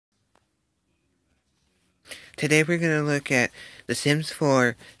Today we're going to look at The Sims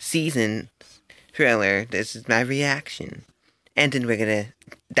 4 season trailer. This is my reaction. And then we're going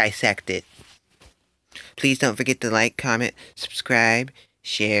to dissect it. Please don't forget to like, comment, subscribe,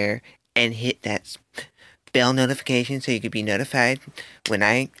 share, and hit that bell notification so you can be notified when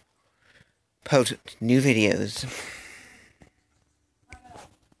I post new videos.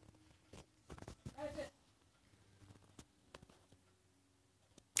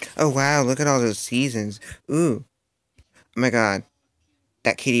 Oh wow, look at all those seasons. Ooh. Oh my god.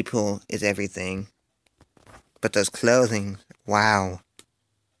 That kiddie pool is everything. But those clothing, wow.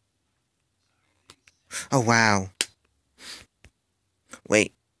 Oh wow.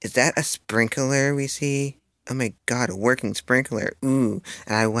 Wait, is that a sprinkler we see? Oh my god, a working sprinkler. Ooh,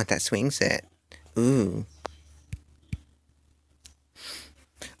 and I want that swing set. Ooh.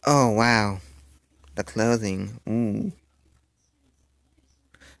 Oh wow. The clothing. Ooh.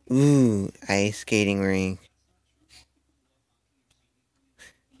 Ooh, ice skating rink.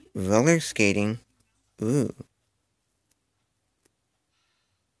 Roller skating. Ooh.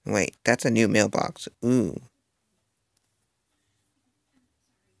 Wait, that's a new mailbox. Ooh.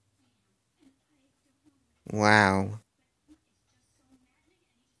 Wow.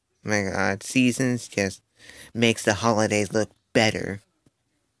 My god, seasons just makes the holidays look better.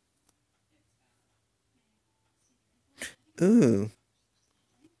 Ooh.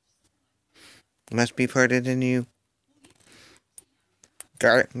 Must be part of the new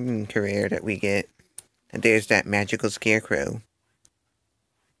garden career that we get. And there's that magical scarecrow.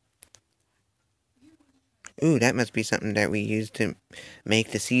 Ooh, that must be something that we use to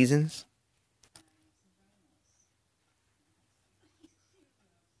make the seasons.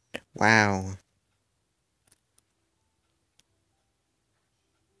 Wow.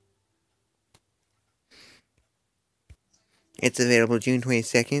 It's available June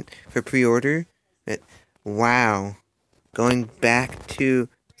 22nd for pre-order. Wow. Going back through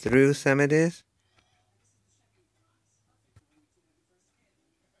some of this.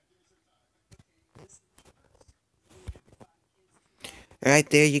 Right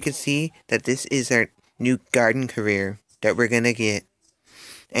there you can see that this is our new garden career that we're gonna get.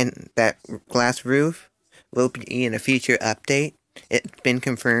 And that glass roof will be in a future update. It's been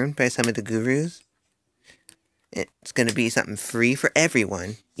confirmed by some of the gurus. It's going to be something free for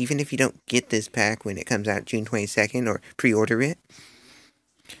everyone, even if you don't get this pack when it comes out June 22nd or pre-order it.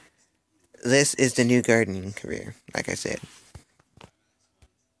 This is the new gardening career, like I said.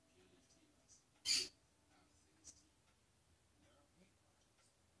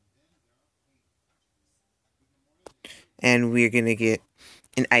 And we're going to get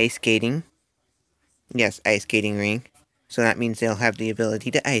an ice skating. Yes, ice skating rink. So that means they'll have the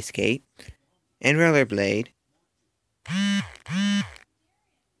ability to ice skate. And rollerblade.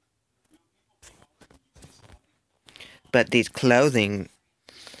 But these clothing,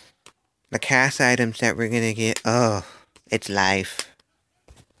 the cast items that we're going to get, oh, it's life.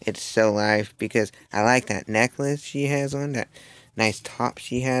 It's so life because I like that necklace she has on, that nice top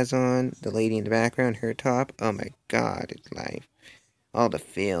she has on, the lady in the background, her top. Oh my god, it's life. All the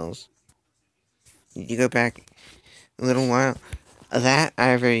feels. You go back a little while. That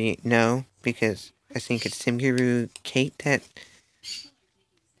I already know because I think it's Sim Guru Kate that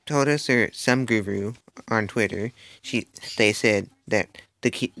told us, or some guru on Twitter. They said that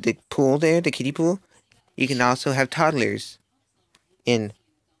the pool there, the kiddie pool, you can also have toddlers in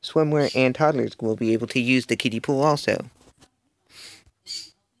swimwear, and toddlers will be able to use the kiddie pool also.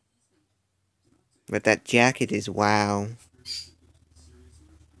 But that jacket is wow.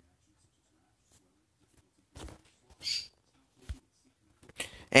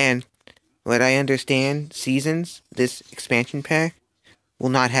 And what I understand, seasons, this expansion pack, will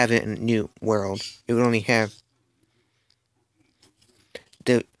not have a new world. It will only have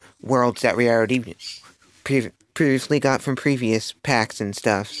the worlds that we already previously got from previous packs and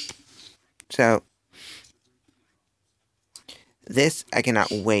stuff. So, this, I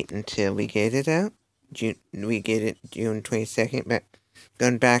cannot wait until we get it out. We get it June 22nd, but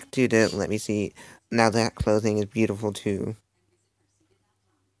going back to let me see, now that clothing is beautiful too.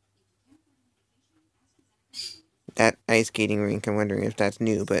 That ice skating rink, I'm wondering if that's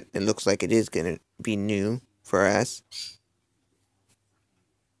new, but it looks like it is going to be new for us.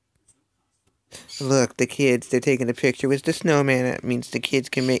 Look, the kids, they're taking a picture with the snowman. That means the kids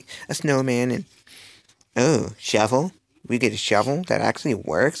can make a snowman and... Oh, shovel? We get a shovel that actually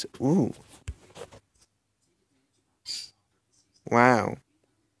works? Ooh. Wow.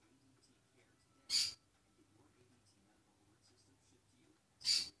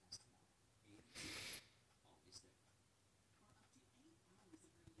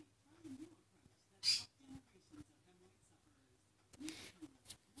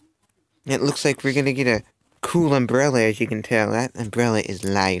 It looks like we're gonna get a cool umbrella, as you can tell. That umbrella is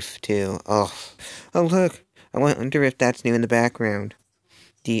life, too. Oh. Oh, look. I wonder if that's new in the background.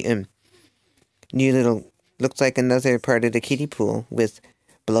 The, new little... Looks like another part of the kiddie pool with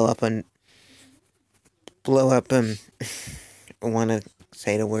blow up, I wanna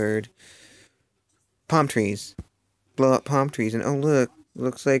say the word. Palm trees. Blow up palm trees. And, oh, look.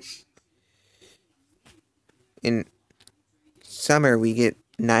 Looks like... In summer, we get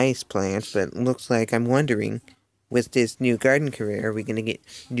nice plants, but it looks like, I'm wondering, with this new garden career, are we going to get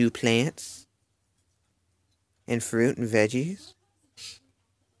new plants? And fruit and veggies?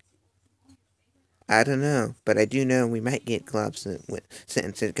 I don't know, but I do know we might get gloves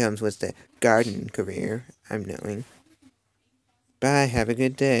since it comes with the garden career, I'm knowing. Bye, have a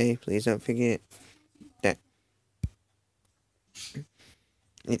good day. Please don't forget that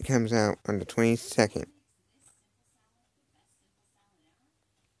it comes out on the 22nd.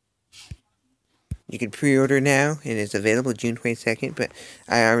 You can pre-order now, and it's available June 22nd, but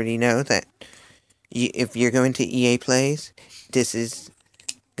I already know that if you're going to EA Plays, this is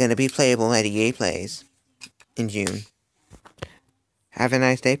going to be playable at EA Plays in June. Have a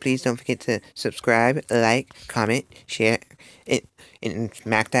nice day. Please don't forget to subscribe, like, comment, share, and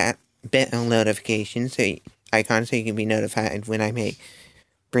smack that bell notification icon so you can be notified when I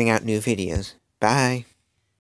bring out new videos. Bye.